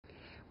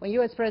When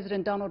U.S.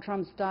 President Donald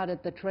Trump started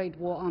the trade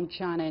war on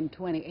China in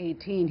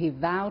 2018, he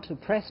vowed to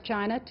press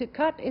China to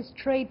cut its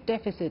trade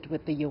deficit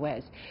with the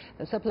U.S.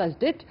 The surplus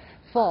did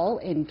fall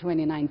in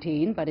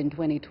 2019, but in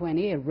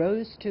 2020 it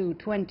rose to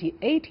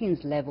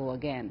 2018's level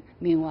again.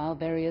 Meanwhile,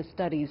 various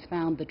studies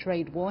found the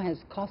trade war has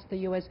cost the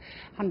U.S.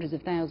 hundreds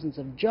of thousands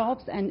of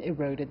jobs and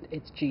eroded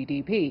its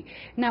GDP.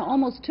 Now,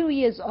 almost 2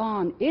 years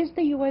on, is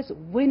the U.S.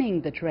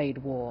 winning the trade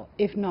war?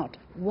 If not,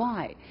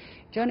 why?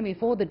 Joining me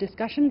for the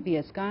discussion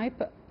via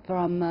Skype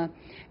from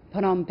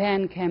Phnom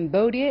Penh,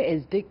 Cambodia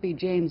is Digby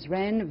James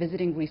Wren,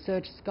 visiting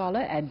research scholar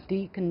at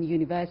Deakin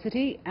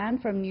University,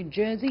 and from New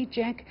Jersey,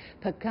 Jack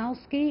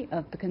Perkowski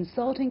of the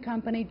consulting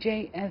company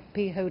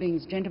JFP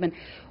Holdings. Gentlemen,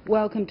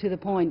 welcome to The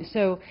Point.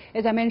 So,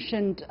 as I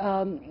mentioned,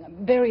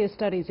 various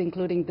studies,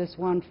 including this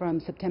one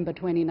from September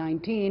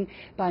 2019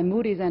 by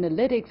Moody's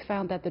Analytics,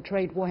 found that the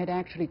trade war had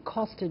actually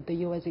costed the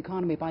U.S.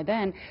 economy by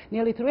then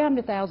nearly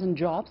 300,000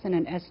 jobs and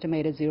an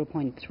estimated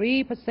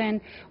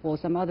 0.3%, while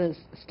some other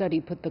study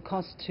put the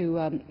cost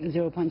to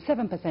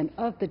 0.7%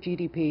 of the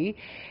GDP,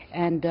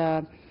 and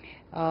a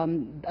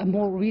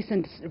more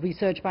recent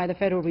research by the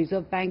Federal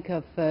Reserve Bank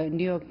of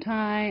New York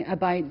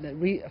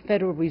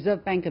Federal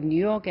Reserve Bank of New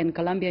York and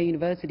Columbia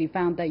University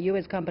found that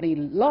U.S. companies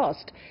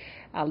lost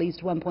at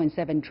least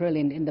 1.7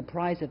 trillion in the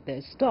price of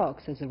their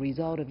stocks as a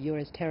result of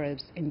U.S.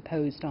 tariffs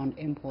imposed on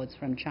imports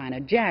from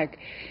China. Jack,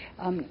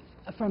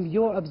 from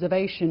your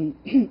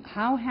observation,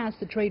 how has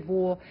the trade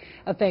war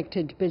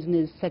affected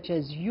business such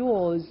as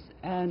yours,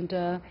 and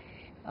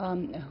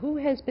who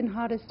has been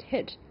hardest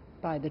hit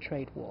by the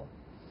trade war?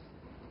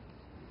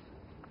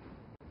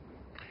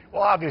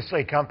 Well,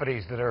 obviously,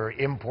 companies that are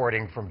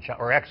importing from China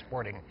or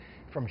exporting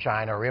from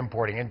China or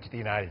importing into the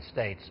United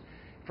States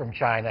from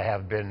China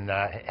have been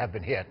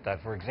hit.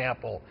 For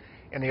example,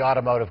 in the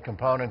automotive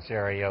components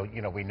area,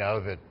 we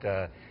know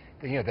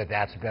that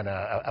that's been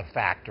a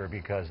factor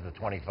because of the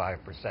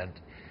 25%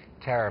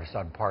 tariffs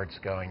on parts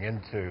going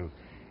into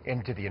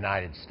the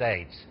United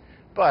States.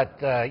 But,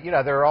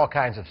 there are all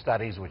kinds of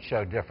studies which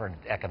show different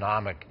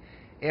economic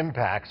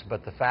impacts,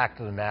 but the fact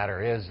of the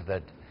matter is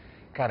that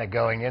kind of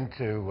going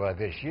into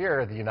this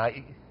year,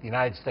 the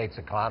United States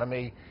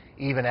economy,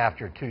 even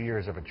after 2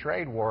 years of a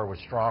trade war, was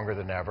stronger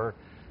than ever.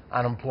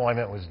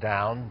 Unemployment was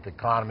down, the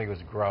economy was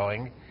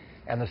growing,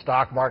 and the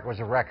stock market was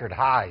a record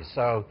high.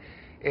 So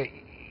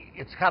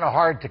it's kind of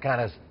hard to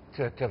kind of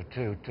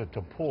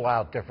to pull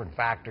out different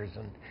factors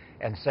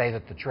and say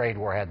that the trade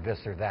war had this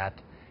or that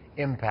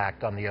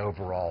impact on the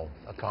overall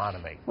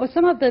economy. Well,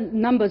 some of the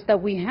numbers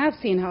that we have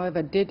seen,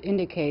 however, did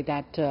indicate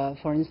that,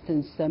 for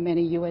instance,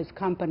 many U.S.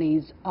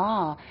 companies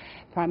are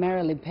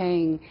primarily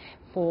paying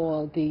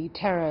for the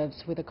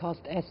tariffs with a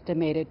cost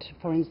estimated,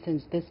 for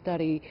instance, this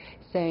study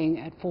saying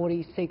at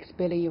 $46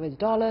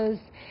 billion,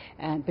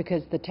 and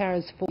because the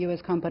tariffs for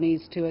U.S.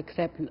 companies to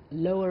accept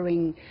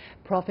lowering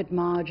profit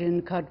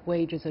margin, cut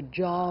wages or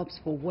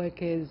jobs for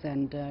workers,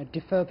 and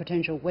defer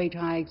potential wage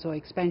hikes or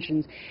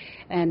expansions.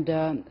 And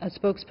a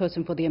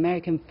spokesperson for the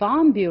American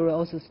Farm Bureau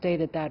also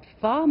stated that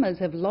farmers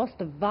have lost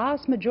the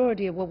vast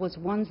majority of what was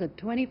once a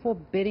 $24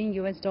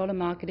 billion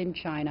market in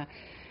China.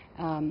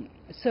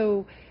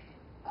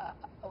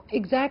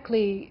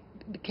 Exactly,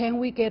 can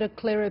we get a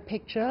clearer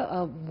picture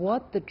of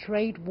what the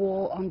trade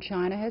war on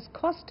China has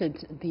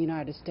costed the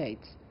United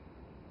States?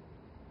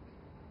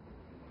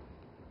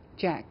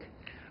 Jack.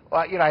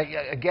 Well,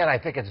 again, I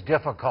think it's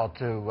difficult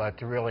to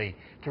really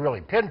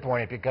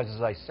pinpoint it because,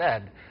 as I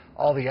said,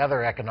 all the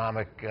other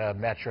economic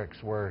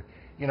metrics were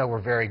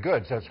very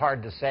good. So it's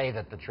hard to say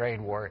that the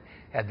trade war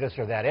had this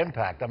or that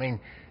impact. I mean,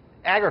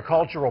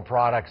 agricultural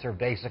products are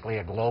basically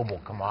a global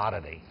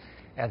commodity.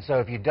 And so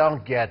if you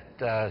don't get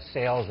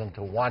sales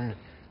into one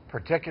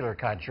particular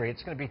country,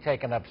 it's going to be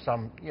taken up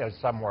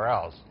somewhere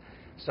else.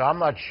 So I'm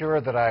not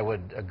sure that I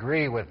would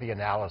agree with the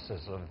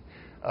analysis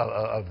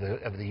of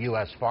the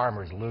U.S.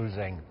 farmers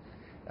losing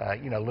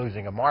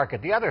a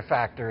market. The other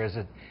factor is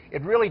that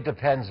it really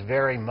depends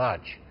very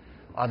much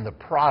on the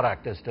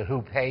product as to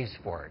who pays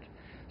for it.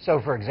 So,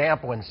 for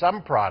example, in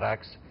some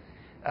products,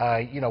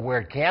 where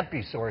it can't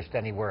be sourced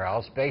anywhere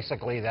else,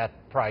 basically that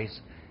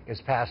price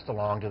is passed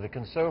along to the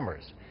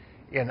consumers.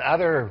 In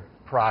other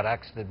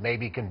products that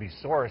maybe can be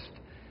sourced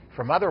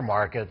from other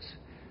markets,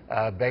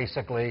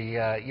 basically,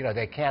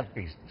 they can't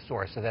be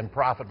sourced, so then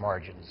profit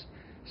margins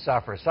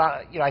suffer. So,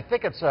 I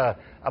think it's a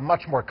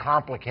much more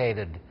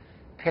complicated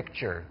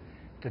picture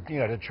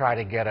to try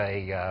to get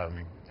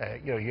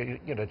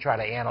try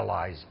to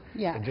analyze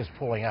than just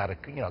pulling out a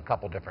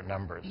couple different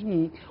numbers.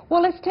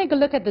 Well, let's take a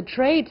look at the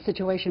trade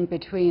situation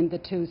between the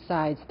two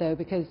sides, though,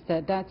 because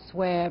that's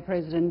where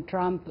President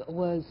Trump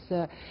was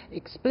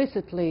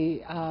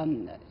explicitly,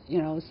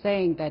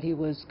 saying that he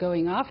was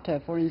going after,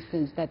 for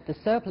instance, that the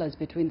surplus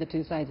between the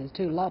two sides is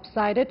too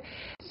lopsided.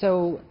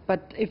 So,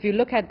 but if you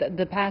look at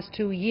the past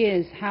 2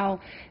 years, how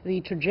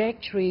the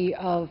trajectory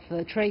of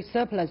trade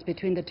surplus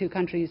between the two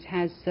countries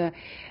has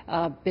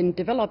been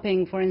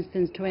developing, for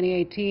instance,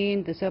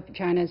 2018,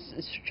 China's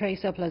trade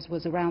surplus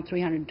was around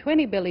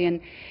 320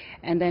 billion,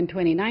 and then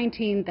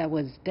 2019 that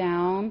was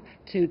down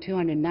to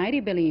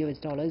 290 billion US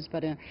dollars.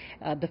 But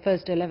the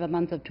first 11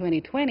 months of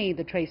 2020,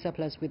 the trade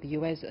surplus with the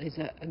US is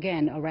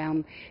again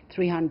around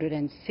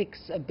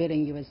 306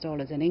 billion US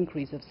dollars, an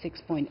increase of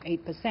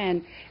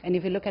 6.8%. And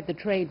if you look at the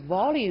trade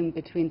volume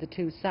between the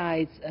two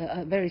sides,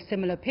 a very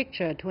similar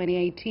picture.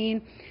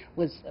 2018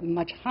 was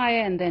much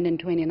higher, and then in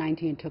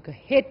 2019 took a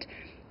hit.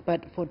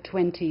 But for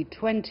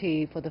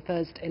 2020, for the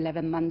first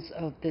 11 months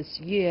of this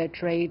year,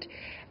 trade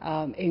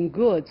in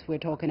goods, we're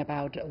talking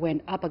about,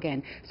 went up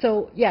again.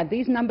 So, yeah,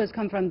 these numbers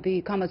come from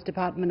the Commerce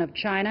Department of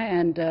China,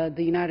 and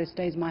the United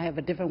States might have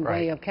a different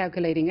way of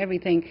calculating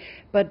everything.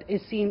 But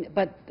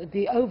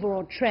the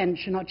overall trend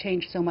should not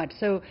change so much.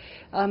 So,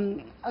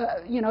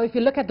 you know, if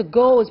you look at the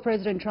goals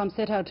President Trump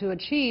set out to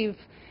achieve,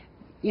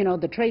 you know,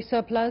 the trade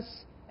surplus,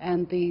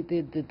 and the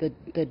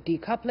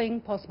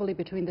decoupling possibly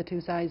between the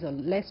two sides, or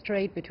less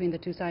trade between the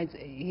two sides,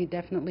 he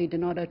definitely did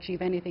not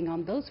achieve anything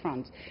on those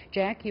fronts.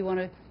 Jack, you want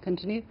to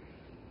continue?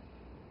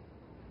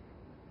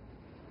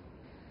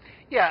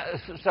 Yeah,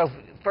 so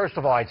first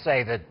of all, I'd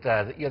say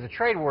that you know, the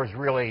trade war is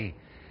really,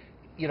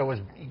 you know, was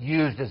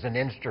used as an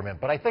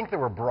instrument, but I think there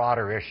were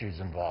broader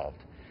issues involved.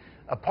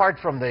 Apart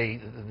from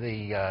the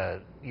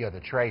you know, the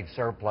trade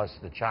surplus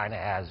that China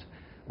has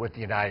with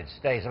the United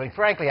States, I mean,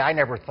 frankly, I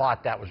never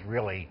thought that was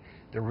really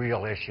the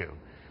real issue.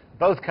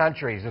 Both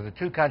countries, or the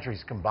two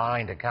countries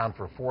combined, account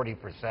for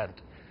 40%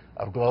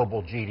 of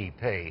global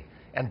GDP,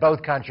 and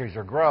both countries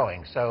are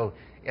growing. So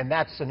in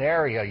that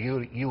scenario,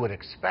 you would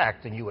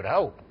expect and you would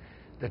hope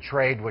the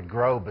trade would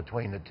grow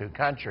between the two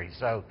countries.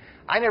 So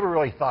I never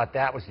really thought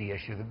that was the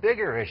issue. The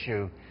bigger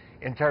issue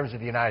in terms of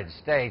the United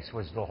States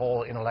was the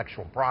whole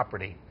intellectual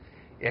property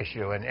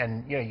issue.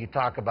 And you know, you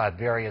talk about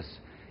various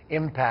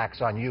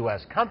impacts on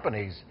U.S.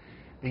 companies.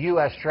 The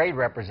U.S. Trade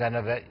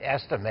Representative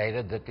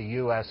estimated that the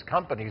U.S.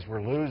 companies were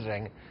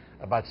losing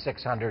about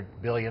 $600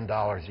 billion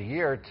a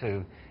year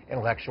to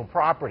intellectual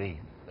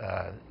property,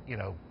 you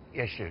know,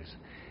 issues.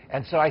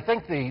 And so I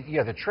think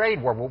the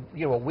trade war,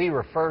 you know, what we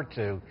refer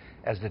to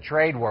as the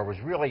trade war, was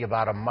really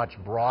about a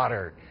much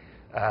broader,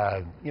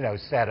 you know,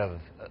 set of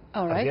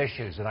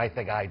issues. And I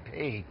think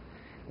IP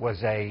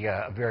was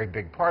a very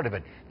big part of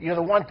it. You know,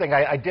 the one thing,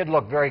 I did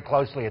look very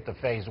closely at the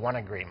Phase 1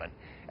 agreement.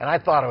 And I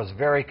thought it was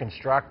very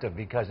constructive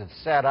because it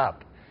set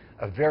up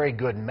a very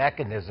good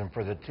mechanism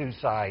for the two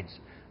sides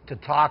to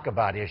talk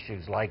about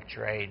issues like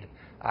trade,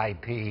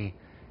 IP,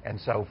 and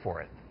so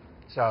forth.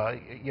 So,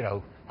 you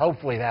know,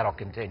 hopefully that'll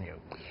continue.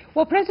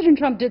 Well, President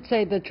Trump did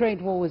say the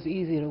trade war was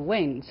easy to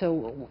win.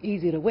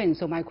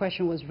 So my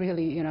question was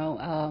really, you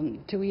know,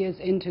 2 years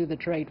into the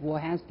trade war,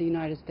 has the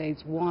United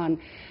States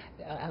won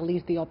at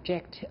least the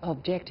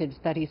objectives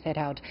that he set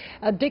out?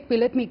 Digby,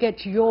 let me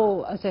get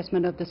your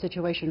assessment of the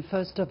situation.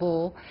 First of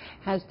all,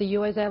 has the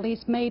U.S. at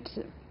least made,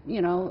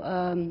 you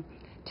know,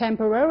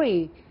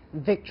 temporary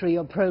victory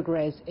or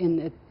progress in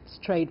its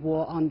trade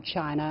war on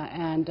China?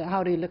 And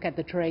how do you look at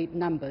the trade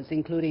numbers,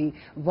 including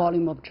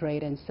volume of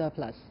trade and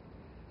surplus?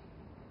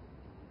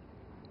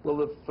 Well,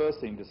 the first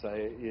thing to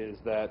say is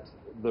that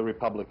the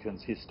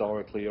Republicans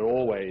historically are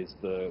always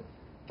the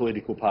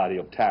political party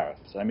of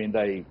tariffs. I mean,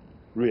 they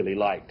really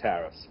like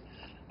tariffs.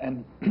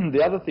 And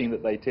the other thing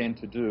that they tend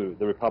to do,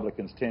 the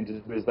Republicans tend to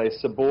do, is they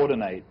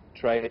subordinate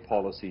trade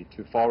policy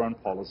to foreign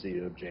policy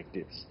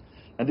objectives.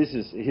 And this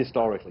is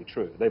historically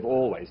true. They've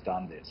always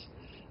done this.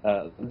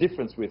 The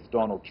difference with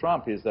Donald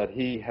Trump is that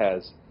he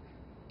has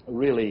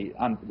really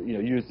you know,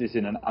 used this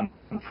in an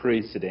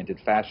unprecedented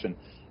fashion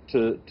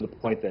to the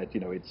point that,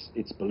 you know,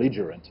 it's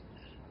belligerent.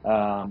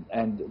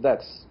 And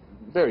that's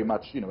very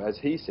much, you know, as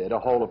he said, a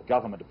whole of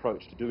government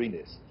approach to doing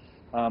this.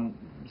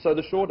 So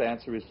the short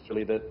answer is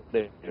really that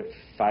they've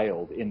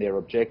failed in their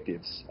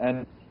objectives.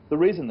 And the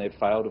reason they've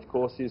failed, of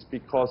course, is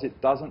because it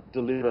doesn't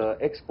deliver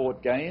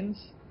export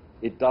gains,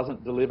 it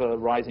doesn't deliver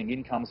rising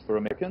incomes for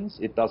Americans,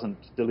 it doesn't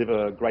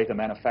deliver greater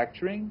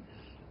manufacturing,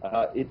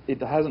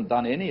 it hasn't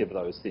done any of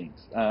those things.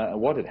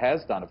 What it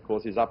has done, of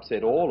course, is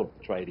upset all of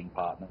the trading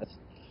partners,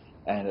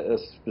 and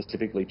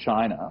specifically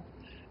China.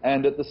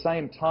 And at the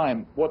same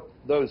time, what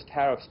those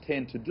tariffs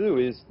tend to do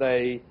is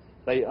they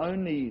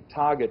only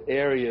target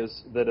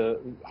areas that are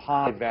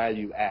high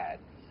value add.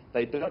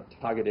 They don't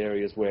target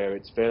areas where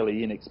it's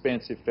fairly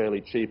inexpensive,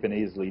 fairly cheap and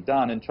easily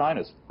done, and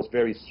China's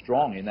very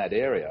strong in that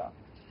area.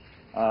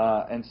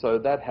 And so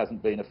that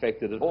hasn't been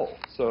affected at all.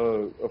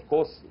 So, of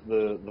course,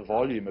 the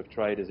volume of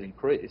trade has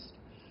increased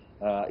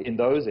in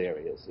those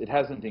areas. It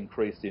hasn't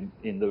increased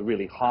in the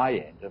really high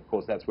end. Of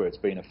course, that's where it's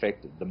been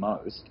affected the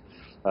most.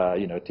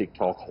 You know,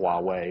 TikTok,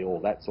 Huawei, all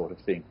that sort of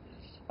thing.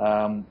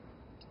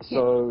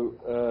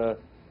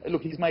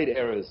 Look, he's made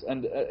errors,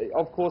 and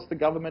of course the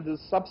government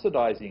is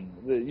subsidizing,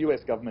 the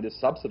US government is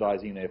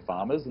subsidizing their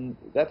farmers, and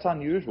that's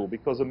unusual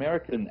because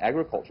American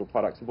agricultural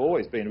products have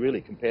always been really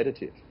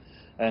competitive.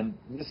 And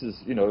this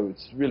is, you know,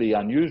 it's really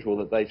unusual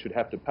that they should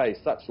have to pay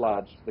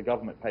the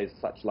government pays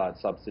such large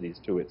subsidies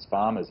to its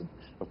farmers. And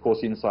of course,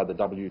 inside the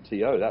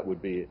WTO, that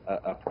would be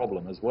a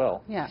problem as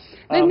well. Yeah.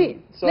 Let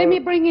me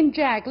bring in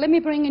Jack. Let me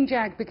bring in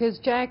Jack, because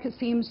Jack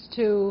seems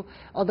to,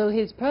 although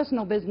his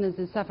personal business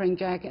is suffering,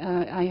 Jack,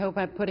 I hope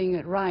I'm putting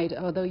it right,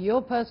 although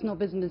your personal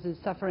business is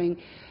suffering,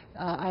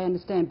 I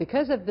understand,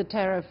 because of the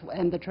tariff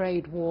and the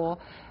trade war,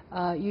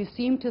 you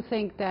seem to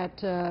think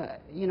that,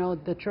 you know,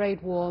 the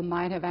trade war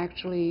might have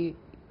actually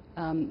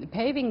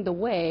paving the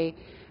way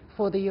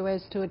for the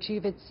U.S. to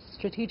achieve its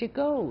strategic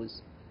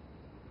goals.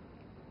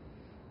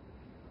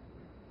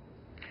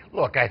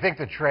 Look, I think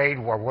the trade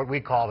war, what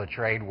we call the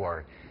trade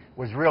war,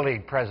 was really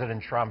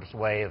President Trump's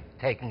way of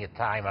taking a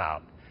time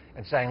out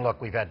and saying,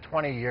 look, we've had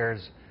 20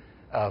 years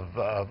of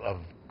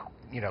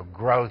you know,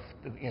 growth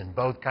in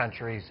both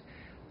countries,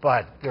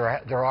 but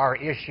there are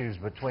issues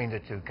between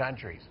the two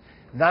countries,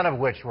 none of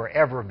which were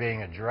ever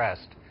being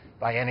addressed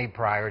by any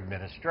prior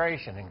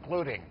administration,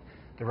 including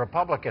the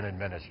Republican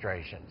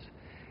administrations.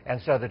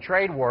 And so the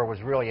trade war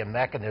was really a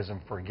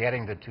mechanism for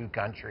getting the two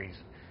countries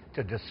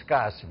to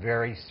discuss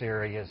very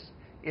serious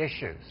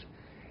issues.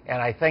 And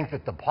I think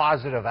that the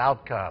positive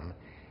outcome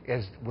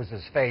was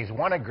this Phase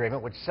 1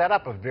 agreement, which set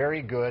up a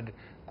very good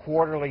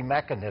quarterly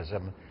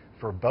mechanism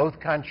for both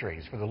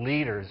countries, for the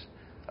leaders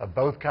of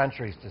both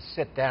countries to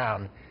sit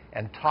down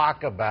and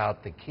talk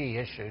about the key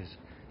issues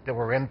that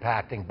were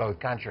impacting both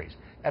countries.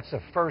 That's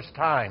the first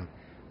time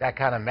that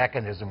kind of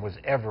mechanism was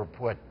ever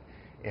put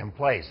in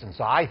place. And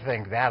so I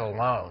think that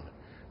alone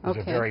was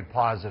a very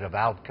positive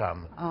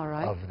outcome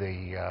of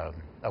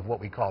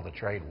what we call the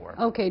trade war.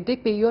 Okay,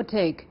 Digby, your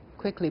take,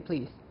 quickly,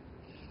 please.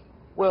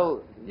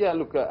 Well, yeah,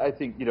 look, I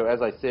think, you know,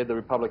 as I said, the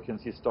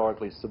Republicans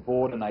historically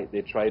subordinate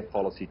their trade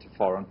policy to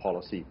foreign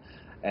policy.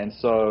 And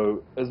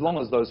so as long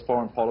as those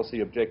foreign policy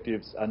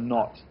objectives are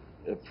not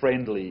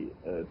friendly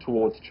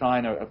towards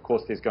China, of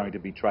course there's going to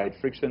be trade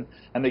friction,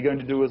 and they're going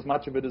to do as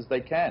much of it as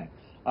they can.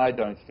 I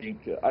don't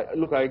think,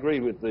 look, I agree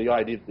with the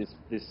idea that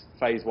this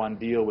Phase 1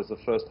 deal was the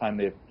first time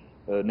they've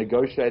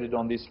negotiated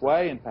on this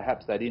way, and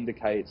perhaps that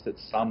indicates that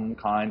some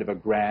kind of a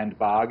grand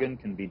bargain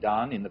can be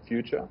done in the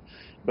future.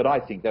 But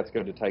I think that's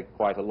going to take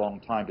quite a long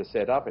time to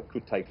set up. It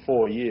could take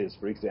 4 years,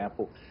 for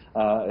example.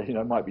 You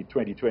know, it might be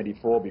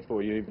 2024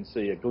 before you even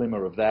see a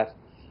glimmer of that.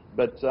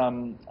 But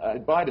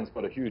Biden's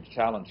got a huge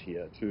challenge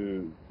here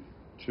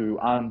to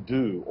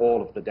undo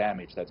all of the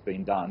damage that's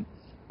been done.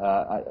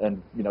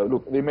 And, you know,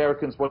 look, the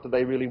Americans, what do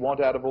they really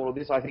want out of all of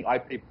this? I think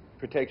IP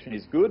protection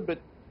is good, but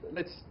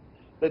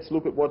let's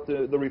look at what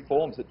the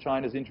reforms that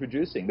China's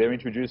introducing. They're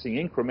introducing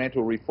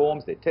incremental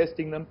reforms, they're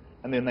testing them,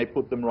 and then they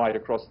put them right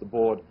across the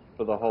board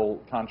for the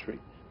whole country.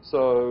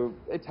 So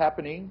it's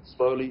happening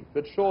slowly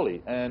but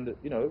surely. And,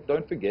 you know,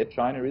 don't forget,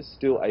 China is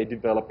still a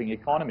developing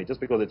economy. Just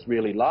because it's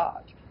really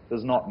large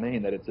does not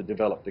mean that it's a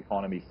developed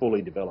economy,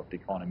 fully developed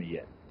economy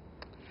yet.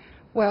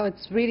 Well,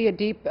 it's really a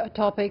deep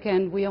topic,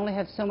 and we only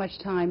have so much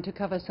time to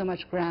cover so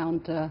much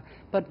ground.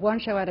 But one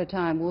show at a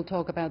time, we'll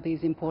talk about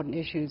these important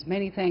issues.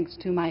 Many thanks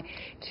to my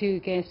two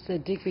guests,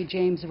 Digby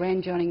James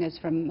Wren, joining us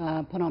from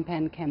Phnom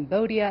Penh,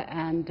 Cambodia,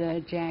 and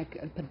Jack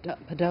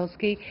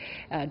Perkowski,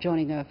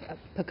 joining us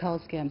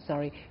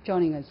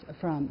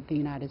from the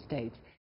United States.